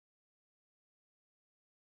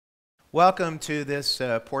Welcome to this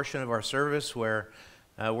portion of our service where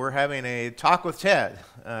we're having a talk with Ted.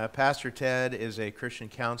 Pastor Ted is a Christian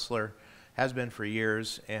counselor, has been for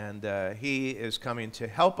years, and he is coming to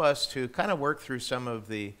help us to kind of work through some of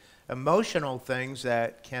the emotional things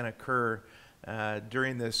that can occur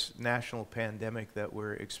during this national pandemic that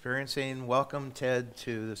we're experiencing. Welcome, Ted,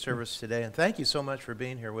 to the service today, and thank you so much for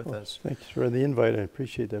being here with us. Thanks for the invite. I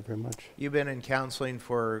appreciate that very much. You've been in counseling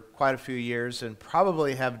for quite a few years and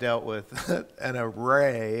probably have dealt with an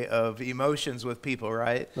array of emotions with people,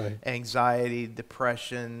 right? Right. Anxiety,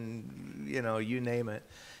 depression, you name it.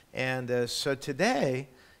 And so today,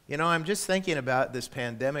 I'm just thinking about this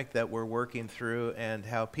pandemic that we're working through and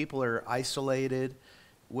how people are isolated,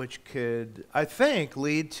 which could, I think,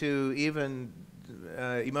 lead to even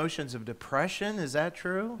emotions of depression. Is that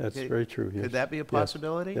true? That's very true, yes. Could that be a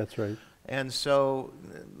possibility? Yes, that's right. And so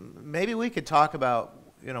maybe we could talk about,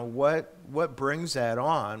 what brings that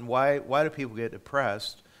on? Why do people get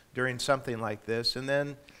depressed during something like this? And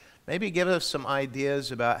then maybe give us some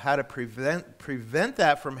ideas about how to prevent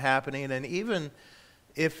that from happening, and even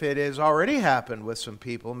if it has already happened with some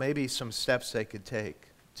people, maybe some steps they could take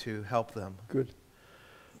to help them. Good.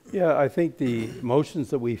 Yeah, I think the emotions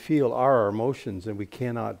that we feel are our emotions, and we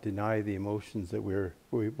cannot deny the emotions that we're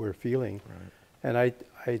feeling. Right. And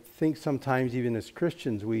I think sometimes even as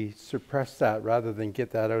Christians we suppress that rather than get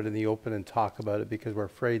that out in the open and talk about it because we're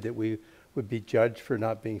afraid that we would be judged for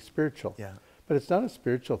not being spiritual. Yeah. But it's not a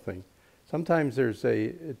spiritual thing. Sometimes there's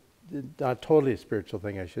not totally a spiritual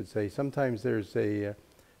thing, I should say. Sometimes there's a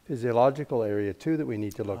physiological area too that we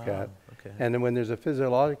need to look at. Okay. And then when there's a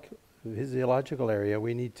physiological area,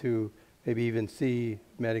 we need to maybe even see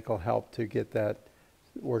medical help to get that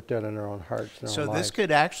worked out in our own hearts and our So own this lives.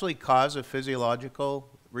 could actually cause a physiological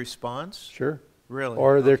response? Sure. Really?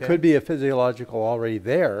 Or there Okay. could be a physiological already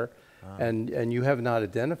there, and you have not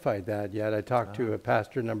identified that yet. I talked to a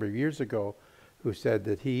pastor a number of years ago who said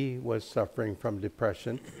that he was suffering from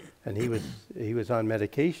depression, and he was on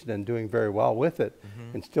medication and doing very well with it,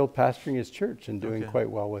 and still pastoring his church and doing Okay. quite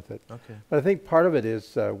well with it. Okay. But I think part of it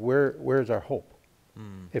is where's our hope?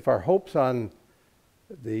 If our hope's on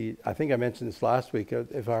I think I mentioned this last week,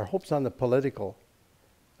 if our hope's on the political,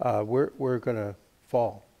 we're going to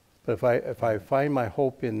fall. But if I find my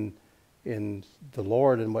hope in the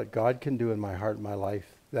Lord and what God can do in my heart and my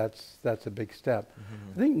life, that's a big step.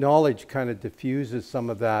 I think knowledge kind of diffuses some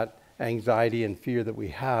of that anxiety and fear that we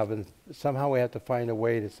have, and somehow we have to find a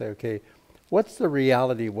way to say, okay, what's the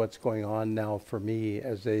reality of what's going on now for me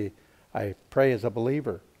I pray as a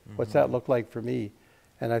believer? What's that look like for me?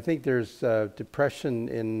 And I think there's depression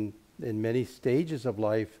in many stages of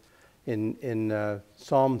life. In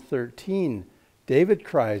Psalm 13, David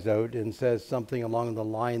cries out and says something along the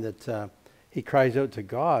line that he cries out to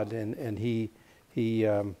God, and he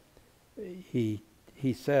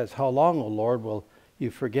says, "How long, O Lord, will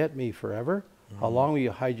you forget me forever? How long will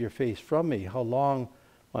you hide your face from me? How long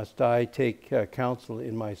must I take counsel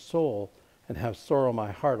in my soul and have sorrow in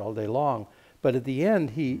my heart all day long?" But at the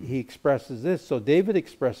end, he expresses this. So David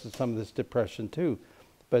expresses some of this depression too.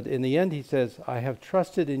 But in the end, he says, "I have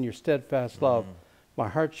trusted in your steadfast love. My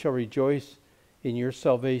heart shall rejoice in your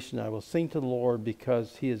salvation. I will sing to the Lord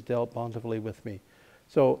because he has dealt bountifully with me."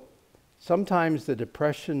 So sometimes the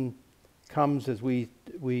depression comes as we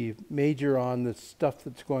major on the stuff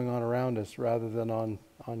that's going on around us rather than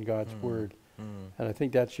on God's word. And I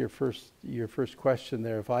think that's your first question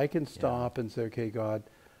there. If I can stop and say, okay, God,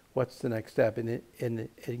 what's the next step? And in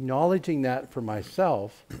acknowledging that for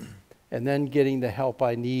myself, and then getting the help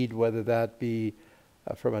I need, whether that be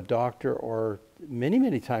from a doctor or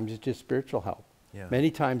many times it's just spiritual help. Yeah.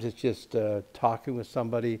 Many times it's just talking with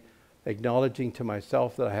somebody, acknowledging to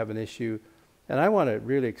myself that I have an issue. And I want to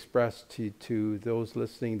really express to those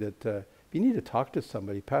listening that if you need to talk to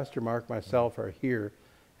somebody, Pastor Mark, myself are here,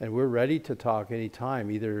 and we're ready to talk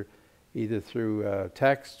anytime, either through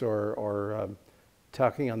text or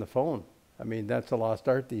talking on the phone. I mean, that's a lost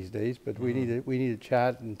art these days, but we need to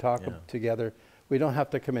chat and talk together. We don't have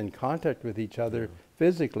to come in contact with each other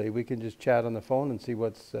physically. We can just chat on the phone and see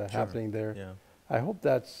what's happening there. Yeah. I hope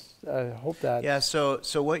that. Yeah. So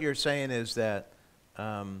what you're saying is that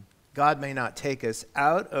God may not take us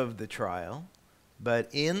out of the trial, but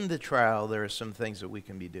in the trial there are some things that we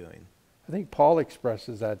can be doing. I think Paul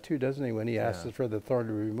expresses that too, doesn't he, when he asks Yeah. for the thorn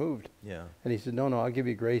to be removed. Yeah. And he said, no, I'll give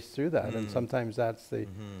you grace through that. And sometimes that's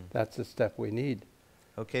the step we need.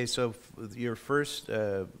 Okay, so your first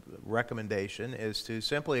recommendation is to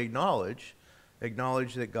simply acknowledge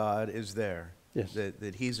that God is there. Yes.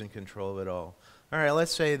 That he's in control of it all. All right,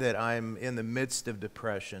 let's say that I'm in the midst of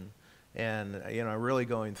depression and really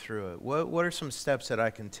going through it. What are some steps that I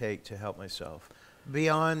can take to help myself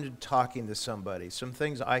beyond talking to somebody? Some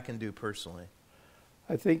things I can do personally.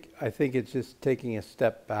 I think it's just taking a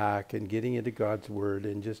step back and getting into God's Word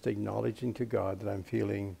and just acknowledging to God that I'm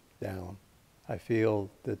feeling down. I feel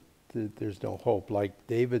that there's no hope, like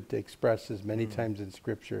David expresses many times in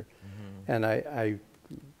Scripture. And I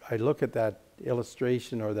look at that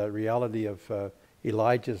illustration or that reality of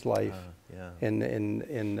Elijah's life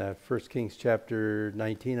in 1 Kings chapter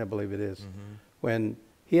 19, I believe it is, when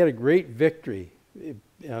he had a great victory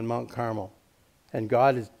on Mount Carmel. And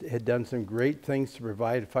God had done some great things to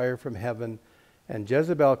provide fire from heaven. And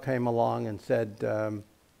Jezebel came along and said,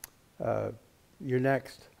 you're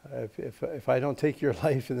next. If I don't take your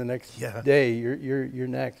life in the next day, you're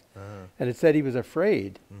next. And it said he was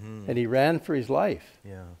afraid, and he ran for his life.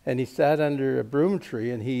 And he sat under a broom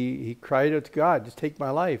tree, and he cried out to God, just take my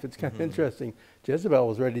life. It's kind of interesting. Jezebel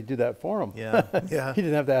was ready to do that for him. He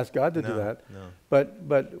didn't have to ask God to do that. But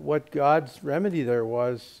what God's remedy there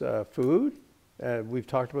was food. We've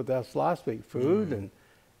talked about that last week. Food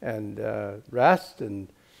and rest and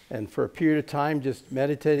for a period of time just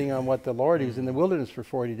meditating on what the Lord, he was in the wilderness for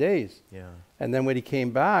 40 days. And then when he came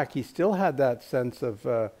back, he still had that sense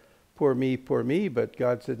of poor me, but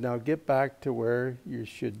God said, now get back to where you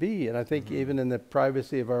should be. And I think even in the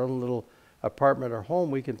privacy of our own little apartment or home,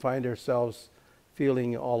 we can find ourselves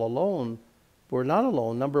feeling all alone. We're not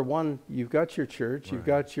alone. Number one, you've got your church, you've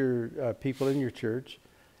got your people in your church,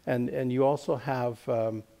 and you also have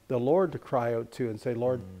the Lord to cry out to and say,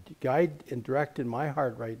 Lord, guide and direct in my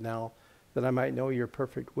heart right now that I might know your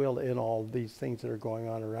perfect will in all these things that are going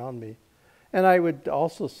on around me. And I would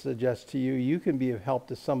also suggest to you, you can be of help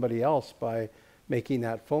to somebody else by making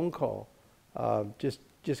that phone call.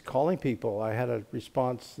 Just calling people. I had a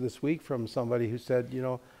response this week from somebody who said,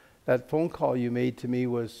 that phone call you made to me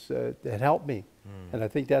it helped me. And I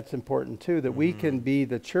think that's important too, that we can be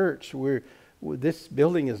the church. This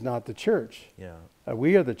building is not the church.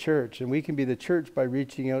 We are the church, and we can be the church by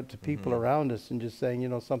reaching out to people around us and just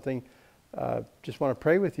saying, something, just want to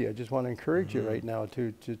pray with you. I just want to encourage you right now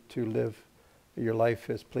to live your life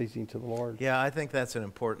as pleasing to the Lord. Yeah, I think that's an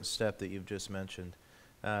important step that you've just mentioned.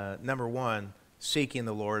 Number one, seeking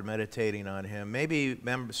the Lord, meditating on Him. Maybe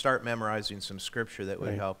start memorizing some scripture that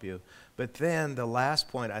would help you. But then the last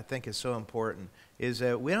point I think is so important is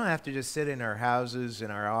that we don't have to just sit in our houses,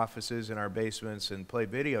 in our offices, in our basements and play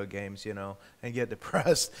video games, and get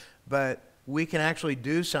depressed. But we can actually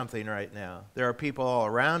do something right now. There are people all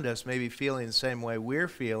around us maybe feeling the same way we're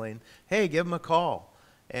feeling. Hey, give them a call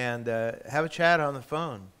and have a chat on the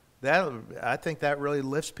phone. I think that really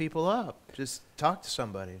lifts people up. Just talk to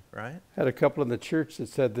somebody, right? I had a couple in the church that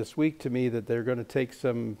said this week to me that they're going to take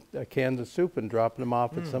some cans of soup and dropping them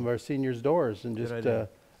off at some of our seniors' doors and just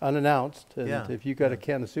unannounced. And if you got a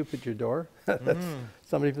can of soup at your door, that's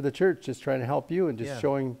somebody from the church just trying to help you and just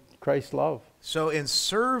showing Christ's love. So in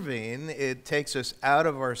serving, it takes us out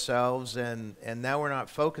of ourselves, and now we're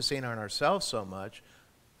not focusing on ourselves so much.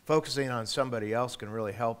 Focusing on somebody else can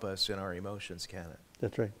really help us in our emotions, can it?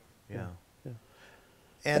 That's right. Yeah.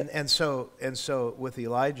 And so with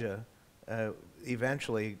Elijah,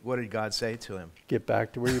 eventually, what did God say to him? Get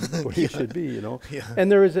back to where you should be,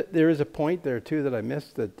 And there is a point there too that I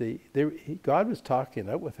missed, that God was talking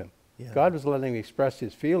out with him. God was letting him express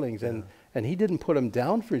his feelings, and he didn't put him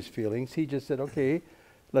down for his feelings. He just said, okay,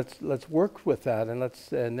 let's work with that,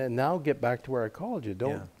 and now get back to where I called you.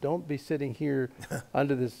 Don't be sitting here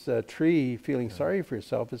under this tree feeling sorry for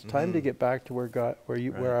yourself. It's time to get back to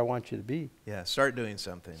where I want you to be. Yeah, start doing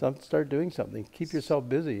something. Start doing something. Keep yourself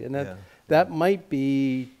busy, and that might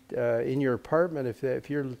be in your apartment. If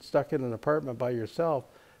you're stuck in an apartment by yourself,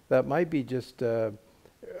 that might be just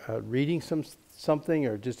reading something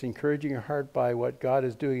or just encouraging your heart by what God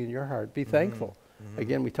is doing in your heart. Be thankful.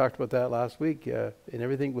 Again, we talked about that last week in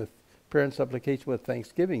everything with prayer and supplication with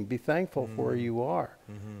thanksgiving. Be thankful for where you are.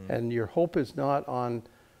 And your hope is not on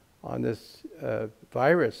this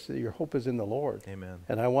virus. Your hope is in the Lord. Amen.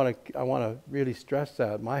 And I want to really stress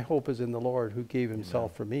that. My hope is in the Lord who gave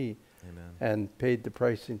himself for me. Amen. And paid the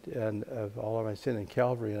price of all of my sin in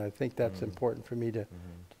Calvary. And I think that's important for me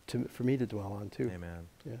to dwell on too. Amen.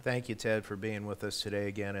 Thank you, Ted, for being with us today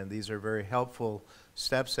again. And these are very helpful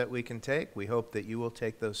steps that we can take. We hope that you will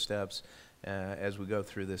take those steps as we go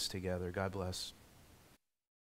through this together. God bless.